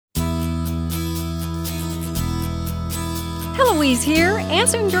Heloise here,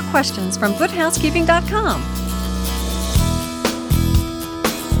 answering your questions from GoodHousekeeping.com.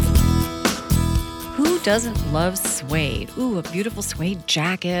 Who doesn't love suede? Ooh, a beautiful suede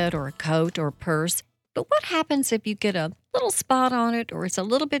jacket or a coat or purse. But what happens if you get a little spot on it or it's a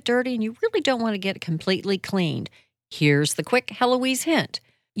little bit dirty and you really don't want to get it completely cleaned? Here's the quick Heloise hint.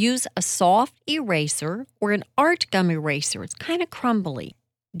 Use a soft eraser or an art gum eraser. It's kind of crumbly.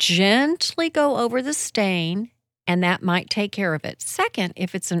 Gently go over the stain, and that might take care of it. Second,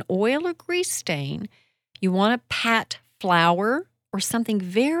 if it's an oil or grease stain, you want to pat flour or something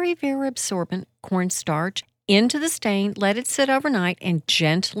very, very absorbent, cornstarch, into the stain, let it sit overnight, and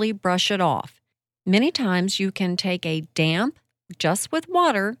gently brush it off. Many times you can take a damp, just with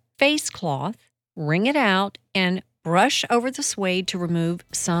water, face cloth, wring it out, and brush over the suede to remove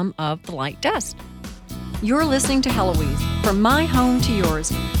some of the light dust. You're listening to Heloise, from my home to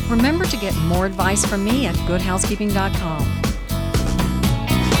yours. Remember to get more advice from me at GoodHousekeeping.com.